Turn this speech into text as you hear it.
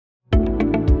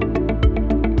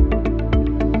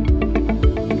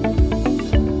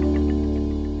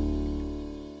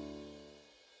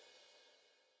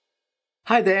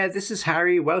Hi there, this is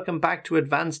Harry. Welcome back to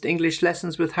Advanced English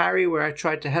Lessons with Harry, where I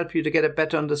try to help you to get a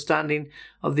better understanding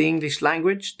of the English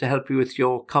language, to help you with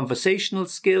your conversational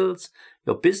skills,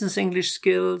 your business English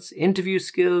skills, interview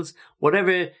skills,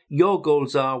 whatever your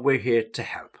goals are, we're here to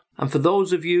help. And for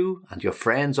those of you and your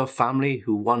friends or family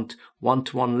who want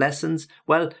one-to-one lessons,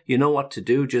 well, you know what to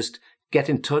do. Just get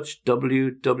in touch,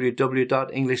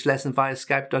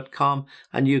 www.englishlessonviaskype.com,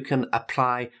 and you can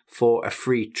apply for a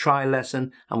free trial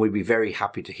lesson, and we'd be very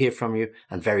happy to hear from you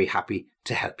and very happy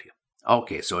to help you.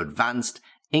 Okay, so advanced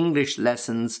English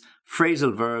lessons,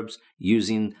 phrasal verbs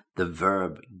using the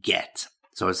verb get.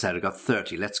 So I said I got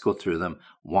 30. Let's go through them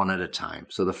one at a time.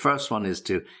 So the first one is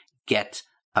to get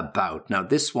about. Now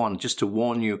this one, just to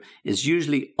warn you, is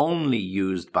usually only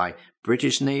used by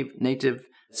British native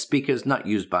speakers, not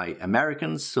used by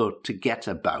Americans. So to get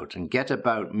about, and get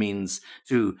about means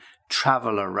to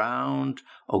travel around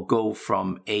or go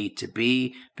from A to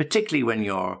B, particularly when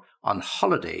you're on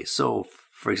holiday. So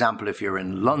for example, if you're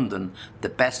in London, the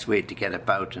best way to get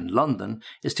about in London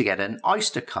is to get an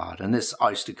Oyster card. And this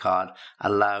Oyster card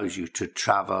allows you to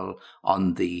travel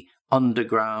on the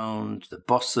underground, the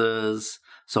buses,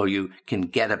 so you can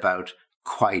get about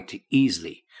quite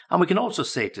easily. And we can also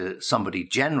say to somebody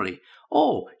generally,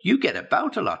 oh, you get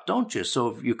about a lot, don't you? So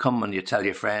if you come and you tell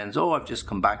your friends, oh, I've just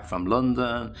come back from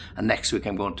London, and next week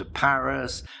I'm going to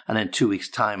Paris, and in 2 weeks'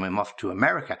 time I'm off to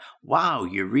America. Wow,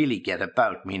 you really get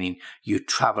about, meaning you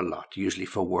travel a lot, usually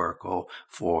for work or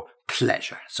for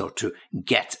pleasure. So to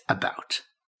get about.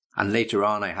 And later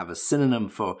on I have a synonym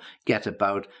for get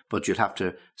about, but you'll have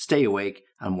to stay awake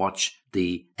and watch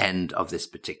the end of this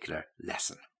particular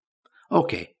lesson.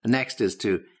 Okay, the next is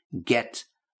to get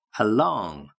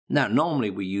along. Now, normally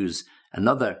we use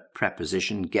another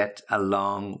preposition, get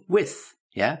along with,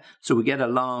 yeah? So we get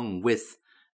along with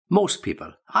most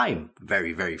people. I'm a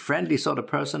very, very friendly sort of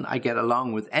person. I get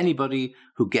along with anybody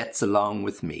who gets along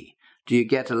with me. Do you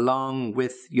get along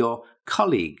with your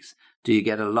colleagues? Do you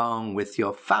get along with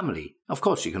your family? Of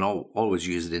course, you can always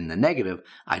use it in the negative.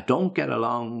 I don't get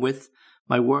along with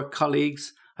my work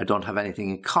colleagues. I don't have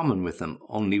anything in common with them,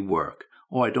 only work.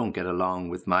 Or I don't get along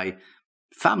with my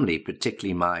family,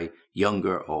 particularly my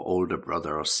younger or older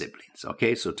brother or siblings.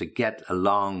 Okay, so to get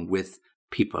along with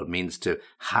people means to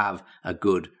have a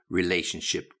good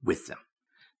relationship with them.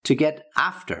 To get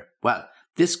after, well,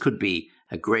 this could be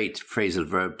a great phrasal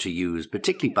verb to use,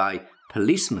 particularly by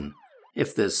policemen.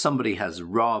 If there's somebody has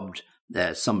robbed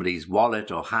somebody's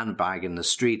wallet or handbag in the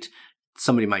street,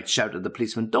 somebody might shout at the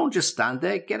policeman, don't just stand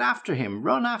there, get after him,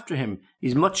 run after him.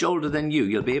 He's much older than you.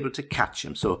 You'll be able to catch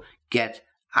him. So get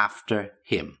after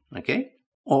him, okay?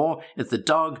 Or if the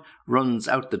dog runs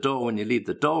out the door when you leave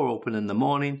the door open in the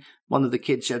morning, one of the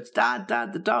kids shouts, Dad,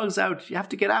 the dog's out. You have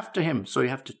to get after him. So you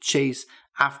have to chase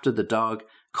after the dog,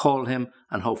 call him,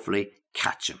 and hopefully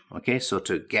catch him, okay? So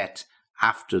to get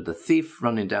after the thief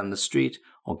running down the street,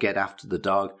 or get after the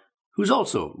dog who's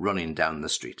also running down the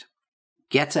street.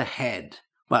 Get ahead.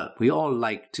 Well, we all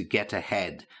like to get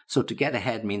ahead. So to get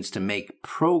ahead means to make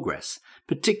progress,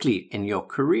 particularly in your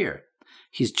career.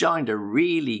 He's joined a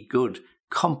really good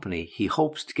company. He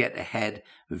hopes to get ahead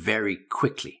very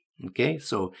quickly. Okay,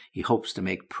 so he hopes to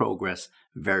make progress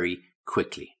very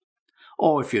quickly.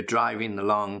 Or if you're driving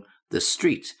along the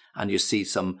street and you see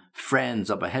some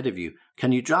friends up ahead of you,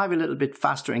 can you drive a little bit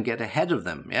faster and get ahead of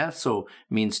them? Yeah, so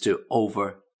means to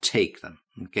overtake them.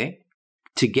 Okay.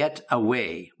 To get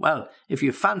away. Well, if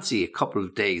you fancy a couple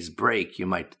of days break, you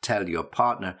might tell your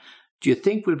partner, do you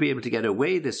think we'll be able to get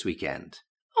away this weekend?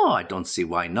 Oh, I don't see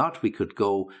why not. We could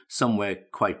go somewhere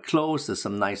quite close. There's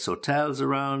some nice hotels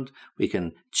around. We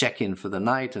can check in for the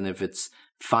night, and if it's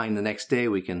fine the next day,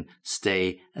 we can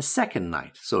stay a second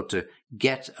night. So to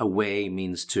get away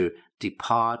means to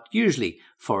depart, usually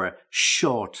for a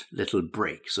short little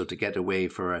break. So to get away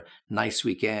for a nice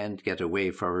weekend, get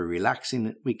away for a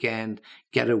relaxing weekend,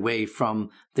 get away from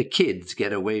the kids,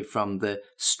 get away from the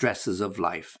stresses of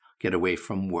life, get away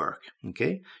from work,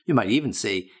 okay? You might even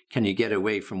say, can you get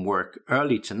away from work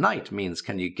early tonight? Means,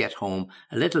 can you get home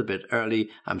a little bit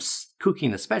early? I'm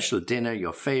cooking a special dinner,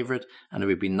 your favorite, and it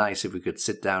would be nice if we could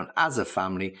sit down as a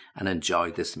family and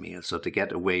enjoy this meal. So to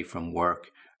get away from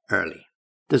work early.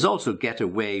 There's also get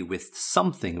away with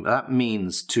something. That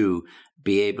means to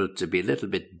be able to be a little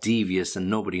bit devious and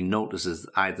nobody notices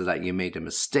either that you made a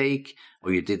mistake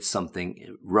or you did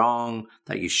something wrong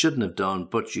that you shouldn't have done,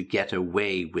 but you get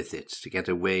away with it, to get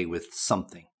away with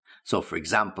something. So, for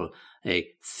example, a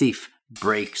thief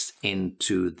breaks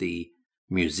into the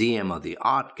museum or the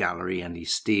art gallery and he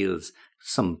steals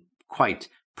some quite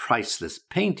priceless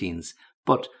paintings,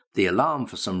 but the alarm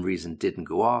for some reason didn't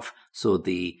go off, so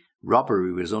the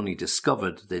robbery was only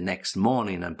discovered the next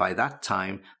morning, and by that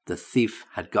time the thief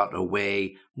had got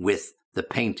away with the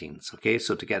paintings. Okay,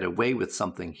 so to get away with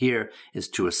something here is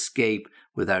to escape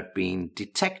without being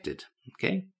detected.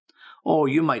 Okay, or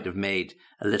you might have made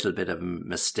a little bit of a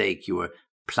mistake. You were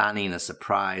planning a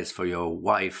surprise for your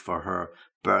wife for her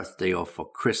birthday or for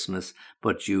Christmas,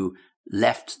 but you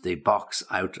left the box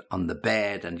out on the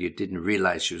bed and you didn't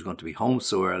realize she was going to be home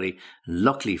so early.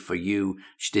 Luckily for you,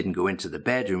 she didn't go into the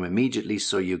bedroom immediately,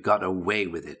 so you got away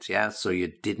with it. Yeah, so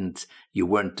you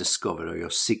weren't discovered, or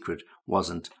your secret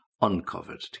wasn't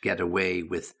uncovered. To get away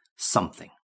with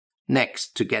something.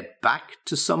 Next, to get back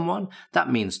to someone,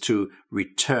 that means to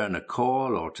return a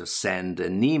call or to send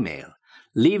an email.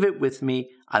 Leave it with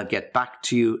me, I'll get back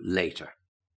to you later.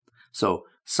 So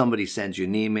somebody sends you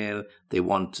an email, they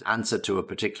want answer to a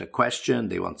particular question,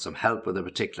 they want some help with a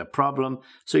particular problem,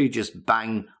 so you just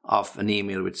bang off an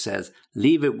email which says,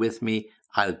 leave it with me,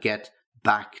 I'll get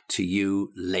back to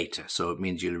you later. So it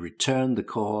means you'll return the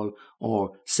call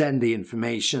or send the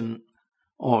information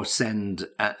or send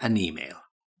an email.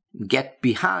 Get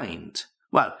behind.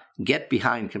 Well, get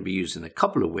behind can be used in a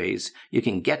couple of ways. You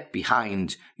can get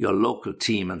behind your local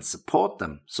team and support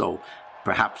them. So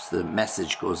perhaps the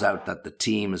message goes out that the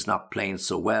team is not playing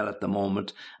so well at the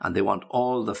moment and they want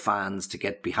all the fans to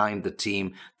get behind the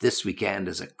team. This weekend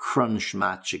is a crunch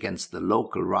match against the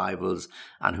local rivals,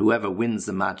 and whoever wins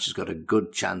the match has got a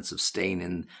good chance of staying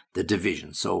in the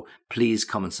division. So please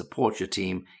come and support your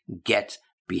team. Get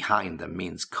behind them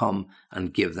means come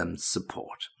and give them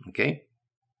support. Okay?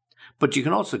 But you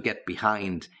can also get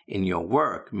behind in your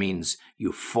work, means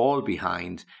you fall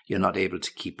behind, you're not able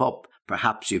to keep up.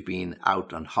 Perhaps you've been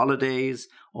out on holidays,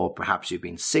 or perhaps you've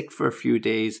been sick for a few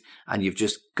days and you've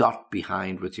just got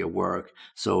behind with your work.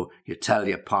 So you tell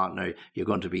your partner, you're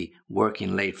going to be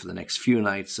working late for the next few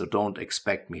nights, so don't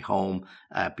expect me home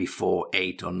before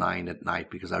 8 or 9 at night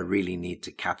because I really need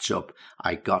to catch up.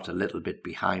 I got a little bit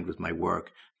behind with my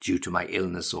work due to my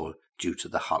illness or due to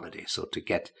the holiday. So to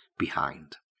get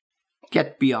behind.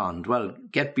 Get beyond. Well,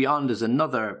 get beyond is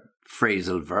another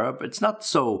phrasal verb. It's not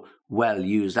so well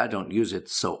used. I don't use it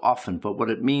so often, but what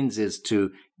it means is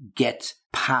to get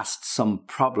past some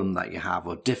problem that you have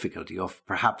or difficulty, or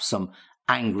perhaps some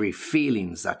angry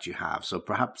feelings that you have. So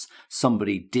perhaps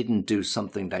somebody didn't do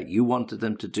something that you wanted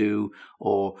them to do,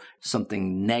 or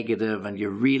something negative and you're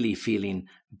really feeling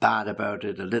bad about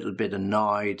it, a little bit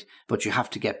annoyed, but you have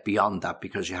to get beyond that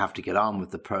because you have to get on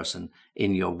with the person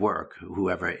in your work,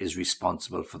 whoever is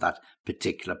responsible for that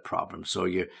particular problem. So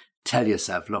you tell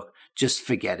yourself, look, just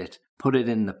forget it, put it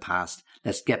in the past,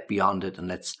 let's get beyond it and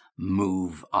let's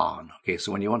move on. Okay,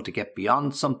 so when you want to get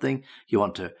beyond something, you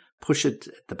want to push it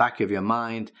at the back of your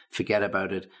mind, forget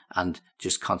about it, and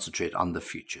just concentrate on the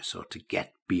future. So to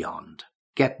get beyond.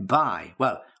 Get by.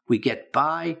 Well, we get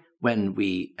by when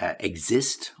we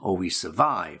exist or we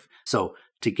survive. So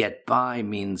to get by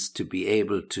means to be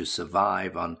able to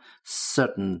survive on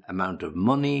certain amount of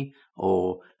money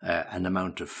or an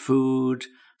amount of food.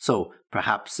 So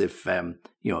perhaps if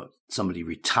somebody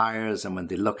retires and when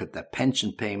they look at their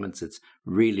pension payments, it's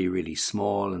really, really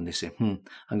small, and they say,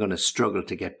 I'm going to struggle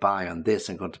to get by on this.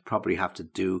 I'm going to probably have to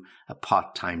do a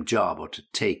part-time job or to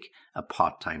take a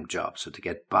part-time job. So to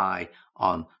get by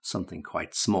on something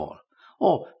quite small.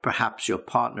 Or perhaps your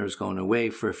partner is going away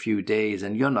for a few days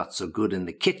and you're not so good in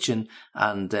the kitchen,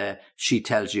 and she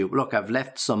tells you, look, I've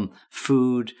left some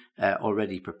food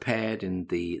already prepared in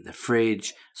the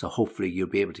fridge, so hopefully you'll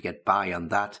be able to get by on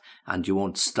that and you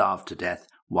won't starve to death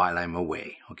while I'm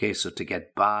away. Okay, so to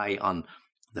get by on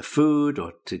the food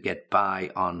or to get by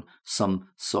on some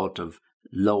sort of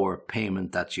lower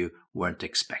payment that you weren't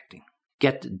expecting.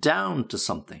 Get down to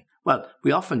something. Well,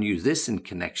 we often use this in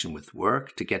connection with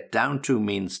work. To get down to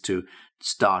means to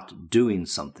start doing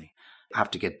something. I have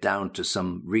to get down to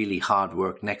some really hard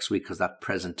work next week because that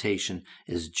presentation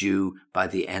is due by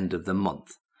the end of the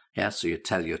month. Yeah, so you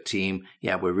tell your team,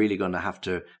 we're really going to have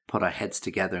to put our heads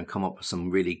together and come up with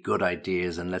some really good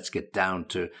ideas, and let's get down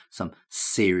to some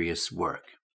serious work.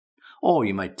 Or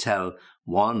you might tell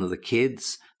one of the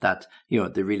kids that,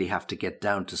 they really have to get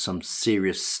down to some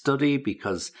serious study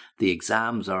because the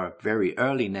exams are very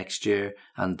early next year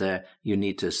and you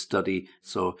need to study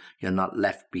so you're not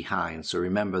left behind. So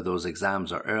remember, those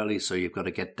exams are early, so you've got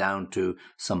to get down to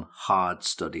some hard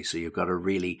study. So you've got to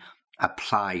really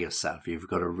apply yourself. You've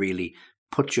got to really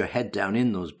put your head down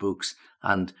in those books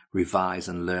and revise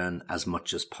and learn as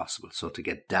much as possible. So to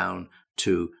get down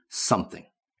to something.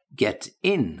 Get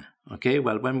in. Okay,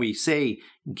 well, when we say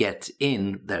get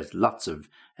in, there's lots of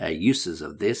uses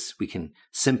of this. We can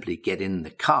simply get in the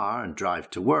car and drive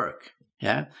to work.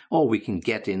 Yeah. Or we can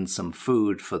get in some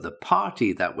food for the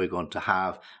party that we're going to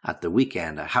have at the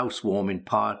weekend, a housewarming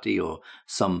party or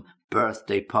some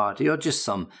birthday party or just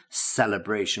some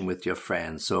celebration with your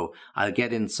friends. So I'll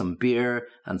get in some beer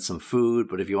and some food,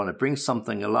 but if you want to bring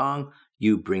something along,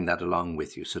 you bring that along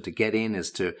with you. So to get in is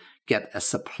to get a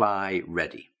supply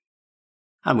ready.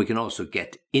 And we can also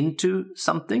get into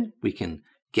something. We can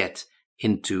get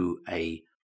into a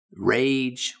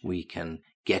rage. We can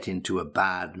get into a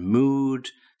bad mood.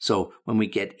 So when we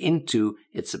get into,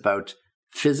 it's about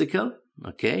physical,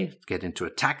 okay? Get into a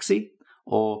taxi,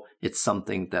 or it's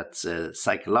something that's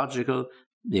psychological.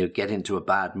 You get into a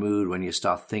bad mood when you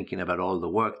start thinking about all the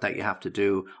work that you have to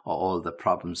do or all the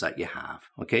problems that you have,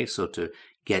 okay? So to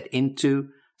get into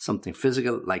something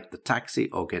physical like the taxi,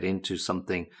 or get into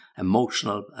something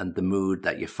emotional and the mood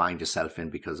that you find yourself in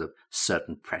because of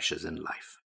certain pressures in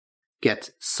life.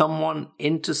 Get someone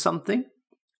into something.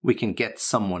 We can get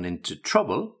someone into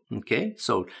trouble, okay?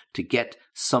 So to get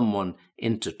someone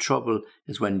into trouble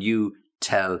is when you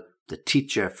tell the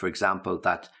teacher, for example,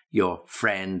 that your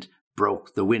friend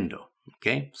broke the window,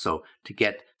 okay? So to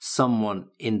get someone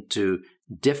into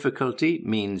difficulty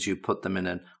means you put them in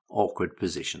an awkward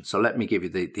position. So let me give you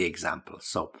the example.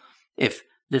 So if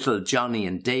little Johnny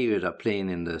and David are playing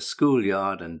in the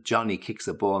schoolyard and Johnny kicks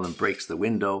the ball and breaks the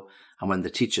window, and when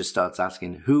the teacher starts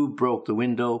asking, who broke the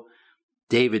window?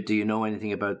 David, do you know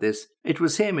anything about this? It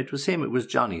was him, it was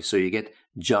Johnny. So you get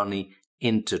Johnny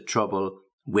into trouble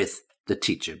with the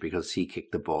teacher because he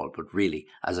kicked the ball. But really,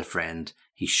 as a friend,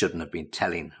 he shouldn't have been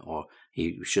telling, or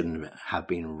he shouldn't have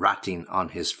been ratting on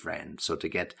his friend. So to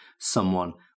get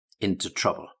someone into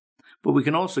trouble. But we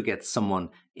can also get someone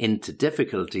into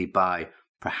difficulty by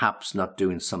perhaps not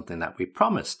doing something that we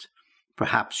promised.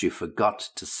 Perhaps you forgot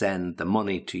to send the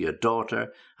money to your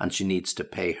daughter and she needs to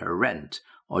pay her rent,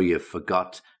 or you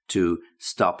forgot to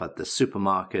stop at the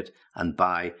supermarket and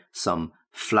buy some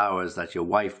flowers that your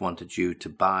wife wanted you to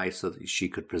buy so that she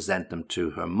could present them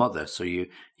to her mother. So you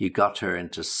got her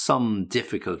into some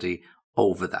difficulty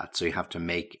over that. So you have to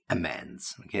make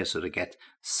amends. Okay, so to get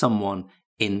someone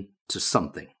into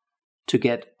something. To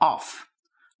get off.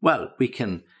 Well, we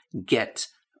can get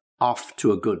off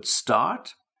to a good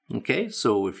start. Okay,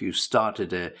 so if you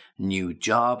started a new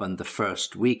job and the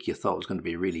first week you thought it was going to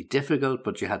be really difficult,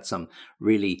 but you had some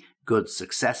really good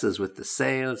successes with the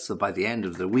sales. So by the end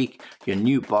of the week, your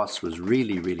new boss was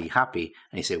really, really happy.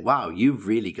 And he said, wow, you've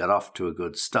really got off to a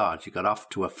good start. You got off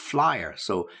to a flyer.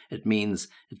 So it means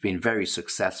it's been very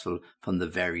successful from the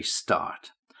very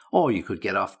start. Or you could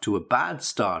get off to a bad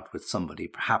start with somebody.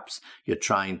 Perhaps you're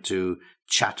trying to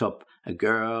chat up a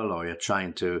girl, or you're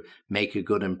trying to make a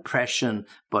good impression,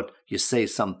 but you say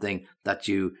something that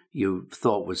you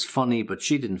thought was funny, but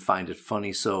she didn't find it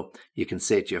funny. So you can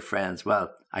say to your friends,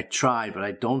 well, I tried, but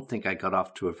I don't think I got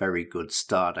off to a very good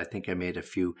start. I think I made a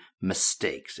few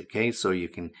mistakes. Okay, so you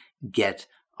can get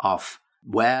off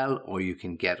well, or you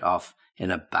can get off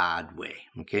in a bad way.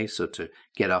 Okay, so to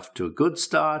get off to a good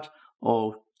start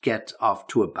or get off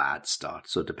to a bad start.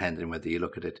 So depending whether you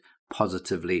look at it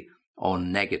positively or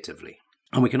negatively.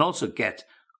 And we can also get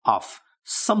off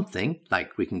something,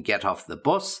 like we can get off the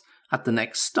bus at the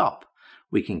next stop.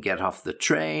 We can get off the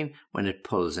train when it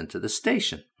pulls into the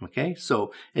station. Okay,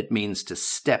 so it means to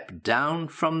step down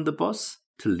from the bus,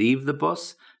 to leave the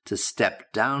bus, to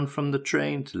step down from the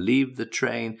train, to leave the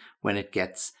train when it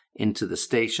gets into the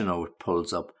station or it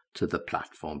pulls up to the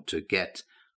platform, to get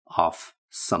off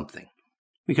something.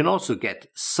 We can also get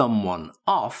someone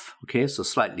off, okay, so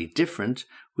slightly different.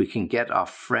 We can get our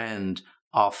friend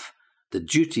off the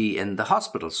duty in the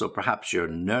hospital. So perhaps your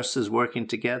nurses working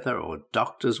together or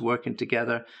doctors working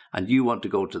together, and you want to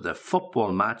go to the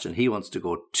football match and he wants to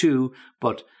go too,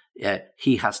 but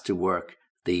he has to work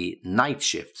the night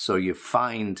shift. So you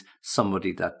find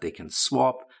somebody that they can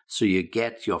swap. So you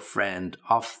get your friend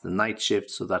off the night shift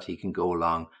so that he can go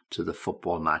along to the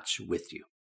football match with you.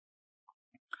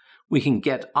 We can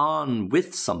get on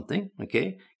with something,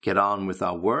 okay? Get on with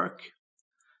our work.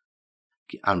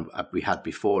 And we had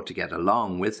before to get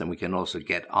along with, and we can also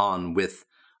get on with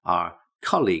our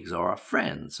colleagues or our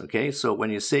friends, okay? So when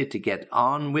you say to get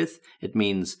on with, it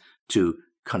means to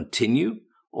continue,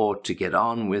 or to get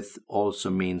on with also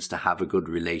means to have a good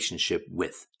relationship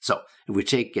with. So if we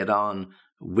take get on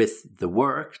with the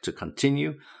work, to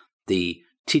continue, the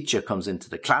teacher comes into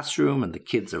the classroom and the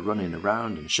kids are running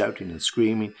around and shouting and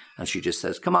screaming, and she just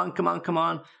says, come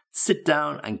on, sit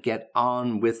down and get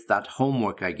on with that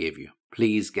homework I gave you.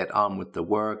 Please get on with the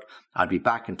work. I'll be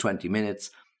back in 20 minutes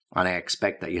and I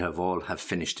expect that you have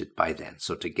finished it by then.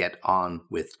 So to get on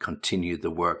with, continue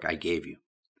the work I gave you.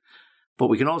 But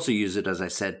we can also use it, as I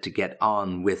said, to get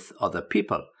on with other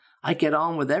people. I get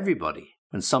on with everybody.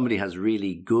 When somebody has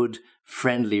really good,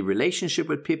 friendly relationship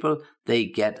with people, they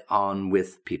get on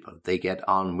with people. They get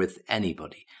on with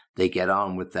anybody. They get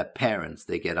on with their parents.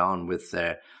 They get on with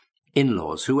their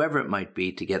in-laws, whoever it might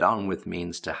be. To get on with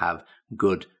means to have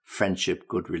good friendship,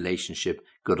 good relationship,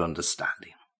 good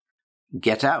understanding.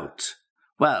 Get out.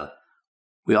 Well,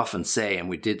 we often say, and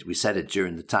we said it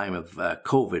during the time of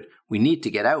COVID, we need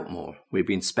to get out more. We've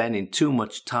been spending too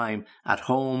much time at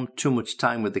home, too much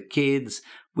time with the kids.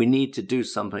 We need to do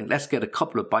something. Let's get a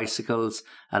couple of bicycles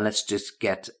and let's just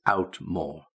get out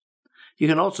more. You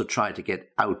can also try to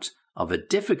get out of a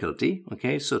difficulty.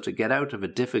 Okay, so to get out of a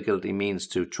difficulty means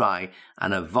to try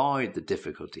and avoid the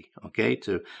difficulty. Okay,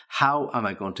 how am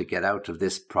I going to get out of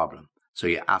this problem? So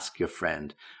you ask your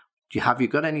friend, have you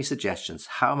got any suggestions?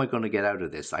 How am I going to get out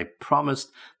of this? I promised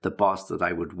the boss that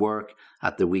I would work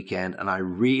at the weekend and I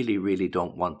really, really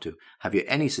don't want to. Have you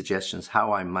any suggestions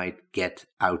how I might get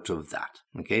out of that?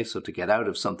 Okay, so to get out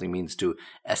of something means to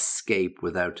escape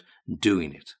without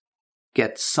doing it.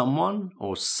 Get someone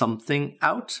or something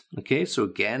out. Okay, so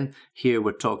again, here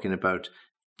we're talking about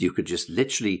you could just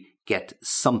literally get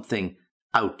something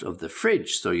out of the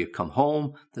fridge. So you come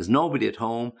home, there's nobody at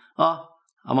home. I'm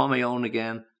on my own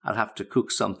again. I'll have to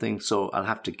cook something, so I'll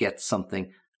have to get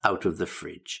something out of the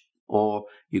fridge. Or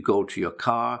you go to your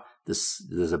car,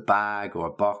 there's a bag or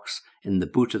a box in the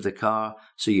boot of the car,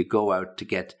 so you go out to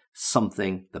get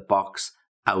something, the box,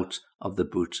 out of the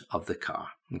boot of the car.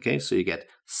 Okay, so you get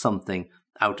something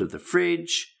out of the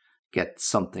fridge, get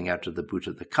something out of the boot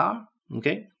of the car.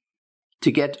 Okay,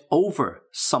 to get over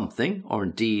something, or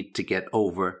indeed to get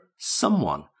over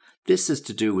someone. This is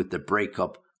to do with the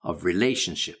breakup of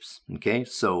relationships. Okay,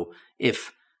 so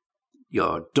if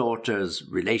your daughter's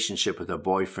relationship with her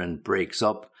boyfriend breaks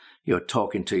up, you're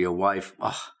talking to your wife,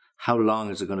 how long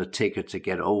is it going to take her to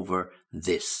get over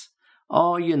this?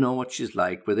 You know what she's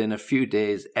like. Within a few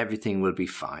days, everything will be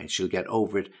fine. She'll get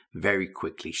over it very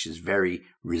quickly. She's very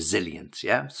resilient.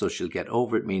 Yeah, so she'll get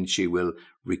over it means she will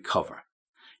recover.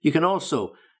 You can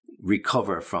also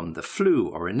recover from the flu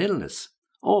or an illness.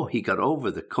 He got over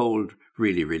the cold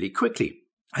really, really quickly.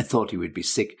 I thought he would be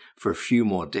sick for a few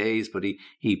more days, but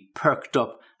he perked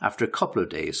up after a couple of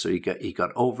days. So he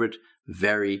got over it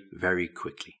very, very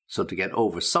quickly. So to get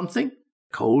over something,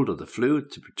 cold or the flu,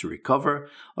 to recover,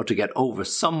 or to get over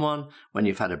someone when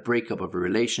you've had a breakup of a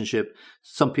relationship.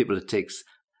 Some people it takes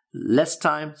less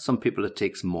time, some people it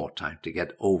takes more time to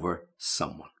get over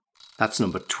someone. That's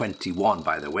number 21,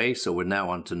 by the way. So we're now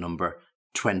on to number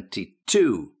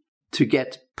 22. To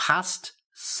get past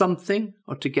something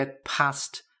or to get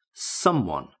past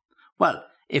someone. Well,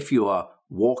 if you are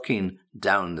walking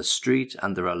down the street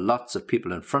and there are lots of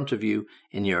people in front of you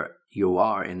you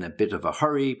are in a bit of a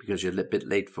hurry because you're a bit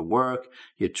late for work,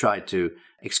 you try to,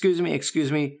 excuse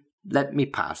me, let me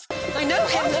pass. I know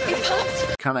him, let me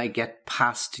pass. Can I get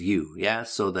past you? Yeah,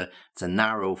 so it's a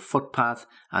narrow footpath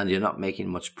and you're not making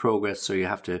much progress, so you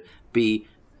have to be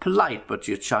polite, but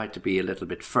you try to be a little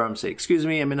bit firm. Say, excuse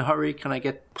me, I'm in a hurry. Can I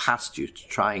get past you? To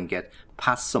try and get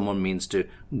past someone means to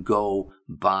go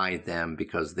by them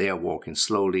because they are walking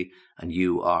slowly and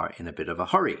you are in a bit of a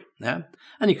hurry. Yeah,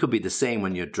 and it could be the same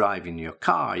when you're driving your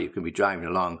car. You can be driving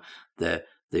along the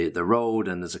road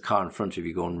and there's a car in front of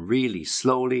you going really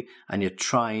slowly and you're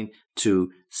trying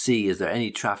to see is there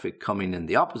any traffic coming in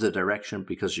the opposite direction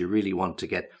because you really want to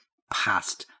get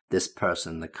past this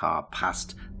person in the car,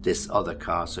 past this other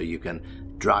car, so you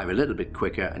can drive a little bit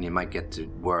quicker and you might get to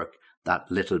work that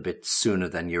little bit sooner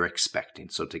than you're expecting.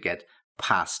 So to get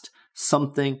past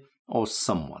something or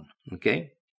someone,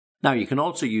 okay? Now you can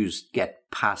also use get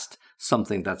past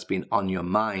something that's been on your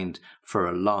mind for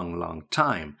a long, long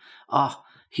time.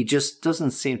 He just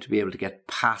doesn't seem to be able to get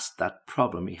past that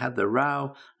problem. He had the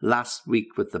row last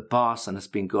week with the boss and it's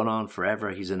been going on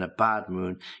forever. He's in a bad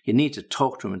mood. You need to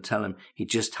talk to him and tell him he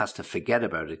just has to forget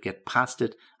about it, get past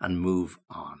it and move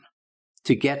on.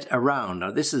 To get around.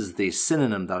 Now this is the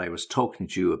synonym that I was talking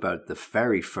to you about the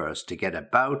very first. To get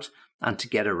about and to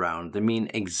get around. They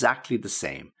mean exactly the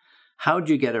same. How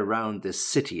do you get around this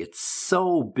city? It's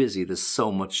so busy. There's so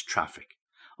much traffic.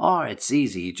 It's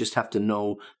easy. You just have to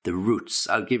know the routes.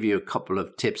 I'll give you a couple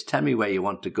of tips. Tell me where you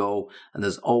want to go. And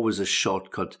there's always a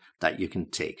shortcut that you can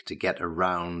take to get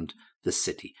around the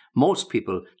city. Most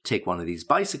people take one of these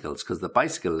bicycles because the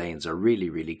bicycle lanes are really,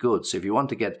 really good. So if you want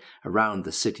to get around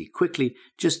the city quickly,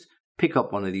 just pick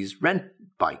up one of these rent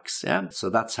bikes. Yeah. So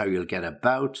that's how you'll get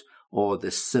about, or the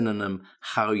synonym,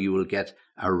 how you will get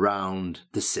around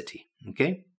the city.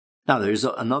 Okay. Now there's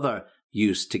another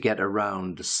used to get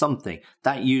around something,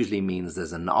 that usually means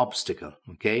there's an obstacle,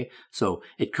 okay? So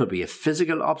it could be a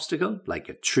physical obstacle, like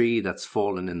a tree that's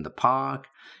fallen in the park.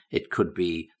 It could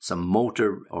be some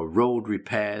motor or road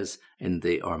repairs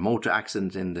or motor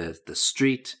accident in the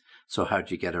street. So how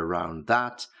do you get around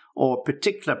that? Or a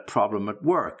particular problem at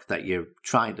work that you're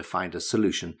trying to find a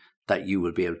solution that you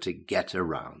will be able to get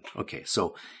around. Okay,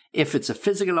 so if it's a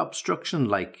physical obstruction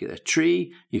like a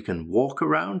tree, you can walk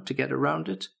around to get around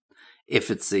it. If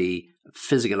it's a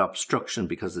physical obstruction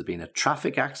because there's been a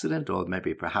traffic accident, or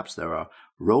maybe perhaps there are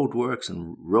roadworks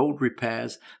and road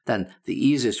repairs, then the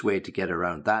easiest way to get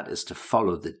around that is to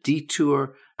follow the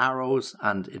detour arrows,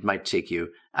 and it might take you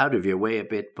out of your way a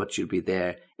bit, but you'll be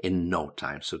there in no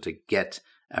time. So to get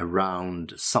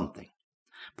around something.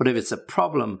 But if it's a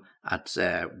problem at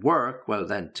work, well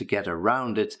then to get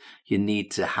around it, you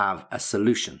need to have a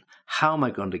solution. How am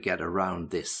I going to get around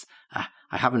this?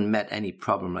 I haven't met any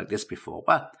problem like this before.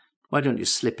 Well, why don't you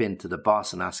slip into the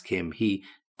boss and ask him? He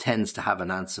tends to have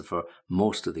an answer for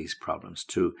most of these problems,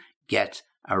 to get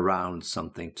around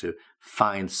something, to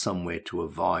find some way to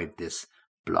avoid this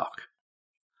block.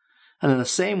 And in the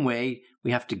same way,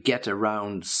 we have to get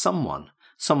around someone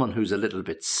who's a little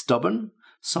bit stubborn,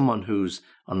 someone who's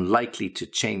unlikely to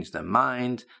change their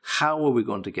mind. How are we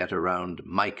going to get around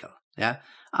Michael? Yeah?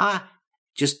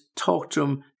 Just talk to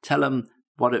him, tell him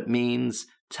what it means,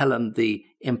 tell him the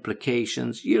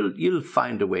implications. You'll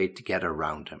find a way to get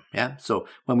around him. Yeah. So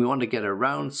when we want to get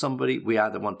around somebody, we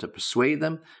either want to persuade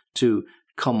them to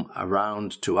come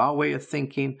around to our way of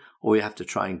thinking, or we have to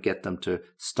try and get them to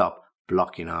stop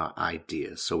blocking our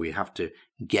ideas. So we have to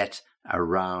get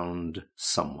around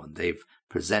someone. They've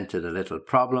presented a little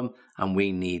problem, and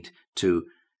we need to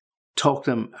talk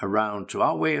them around to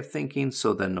our way of thinking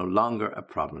so they're no longer a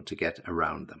problem to get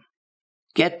around them.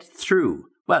 Get through.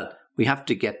 Well, we have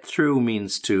to get through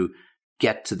means to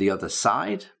get to the other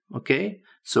side, okay?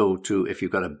 So if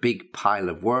you've got a big pile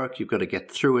of work, you've got to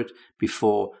get through it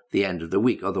before the end of the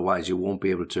week. Otherwise, you won't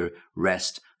be able to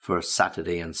rest for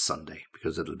Saturday and Sunday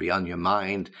because it'll be on your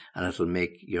mind and it'll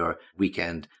make your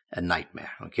weekend a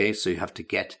nightmare, okay? So you have to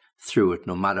get through it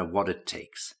no matter what it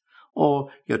takes.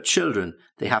 Or your children,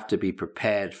 they have to be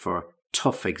prepared for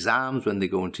tough exams when they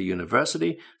go into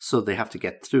university, so they have to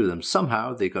get through them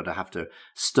somehow. They've got to have to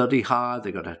study hard,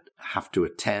 they've got to have to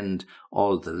attend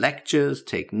all the lectures,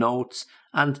 take notes,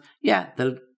 and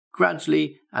they'll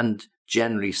gradually and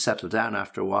generally settle down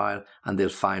after a while, and they'll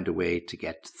find a way to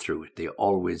get through it. They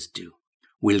always do.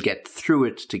 We'll get through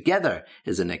it together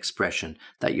is an expression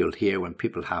that you'll hear when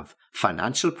people have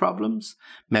financial problems.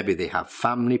 Maybe they have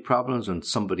family problems when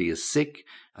somebody is sick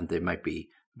and they might be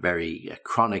very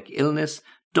chronic illness.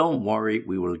 Don't worry,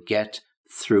 we will get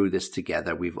through this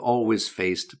together. We've always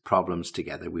faced problems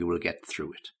together. We will get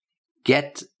through it.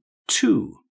 Get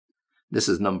to. This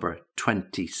is number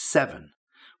 27.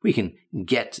 We can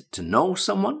get to know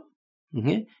someone,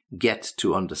 get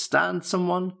to understand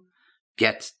someone,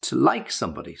 get to like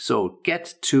somebody. So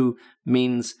get to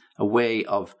means a way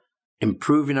of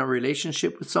improving our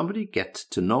relationship with somebody, get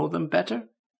to know them better,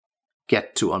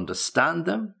 get to understand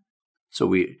them, so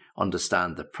we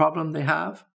understand the problem they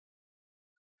have.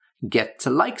 Get to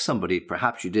like somebody.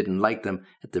 Perhaps you didn't like them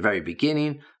at the very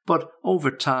beginning, but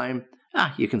over time,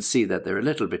 you can see that they're a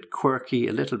little bit quirky,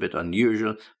 a little bit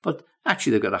unusual, but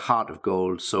actually they've got a heart of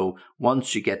gold. So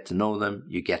once you get to know them,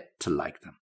 you get to like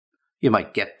them. You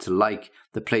might get to like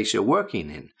the place you're working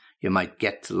in. You might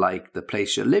get to like the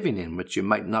place you're living in, which you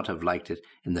might not have liked it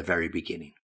in the very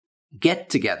beginning. Get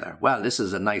together. Well, this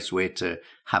is a nice way to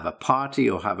have a party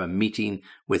or have a meeting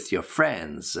with your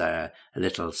friends, a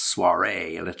little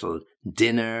soiree, a little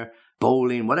dinner,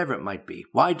 bowling, whatever it might be.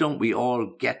 Why don't we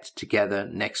all get together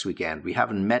next weekend? We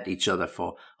haven't met each other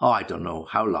for, I don't know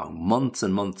how long, months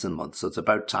and months and months. So it's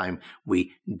about time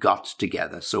we got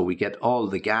together. So we get all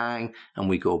the gang and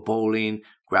we go bowling,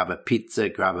 grab a pizza,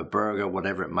 grab a burger,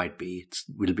 whatever it might be. It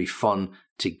will be fun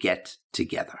to get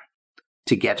together.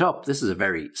 To get up, this is a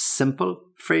very simple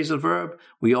phrasal verb.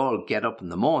 We all get up in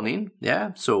the morning,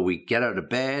 yeah? So we get out of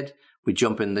bed, we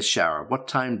jump in the shower. What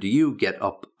time do you get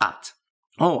up at?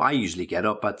 I usually get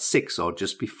up at 6 or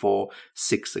just before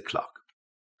 6 o'clock.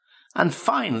 And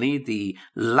finally, the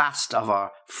last of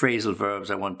our phrasal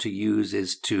verbs I want to use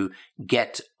is to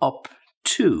get up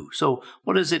to. So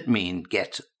what does it mean,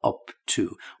 get up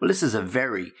to? Well, this is a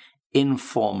very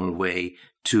informal way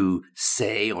to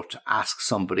say or to ask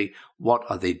somebody what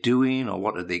are they doing or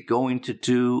what are they going to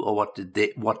do or what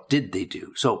did they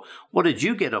do. So what did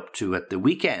you get up to at the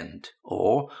weekend,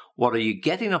 or what are you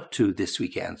getting up to this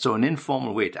weekend? So an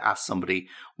informal way to ask somebody,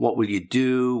 what will you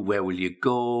do, where will you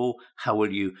go, how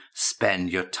will you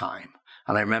spend your time?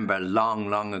 And I remember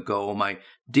long ago, my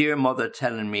dear mother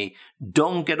telling me,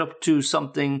 don't get up to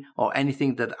something or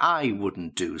anything that I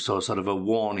wouldn't do. So sort of a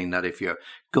warning that if you're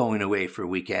going away for a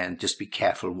weekend, just be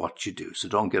careful what you do. So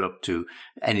don't get up to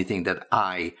anything that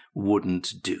I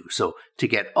wouldn't do. So to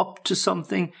get up to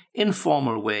something,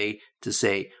 informal way to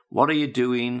say, what are you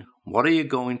doing? What are you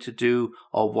going to do?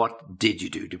 Or what did you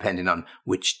do? Depending on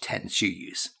which tense you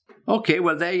use. Okay,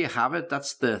 well, there you have it.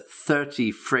 That's the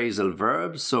 30 phrasal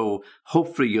verbs. So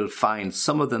hopefully you'll find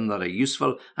some of them that are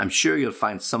useful. I'm sure you'll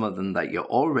find some of them that you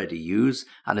already use.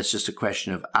 And it's just a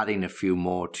question of adding a few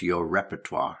more to your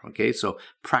repertoire. Okay, so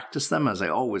practice them. As I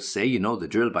always say, you know the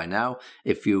drill by now.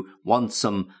 If you want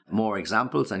some more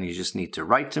examples, and you just need to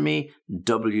write to me,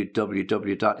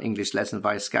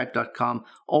 www.englishlessonviaskype.com.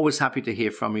 Always happy to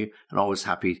hear from you, and always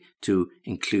happy to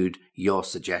include your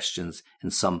suggestions in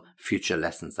some future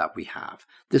lessons that we have.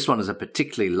 This one is a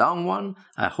particularly long one.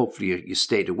 Hopefully you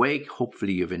stayed awake.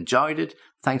 Hopefully you've enjoyed it.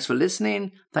 Thanks for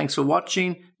listening. Thanks for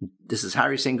watching. This is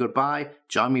Harry saying goodbye.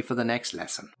 Join me for the next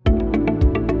lesson.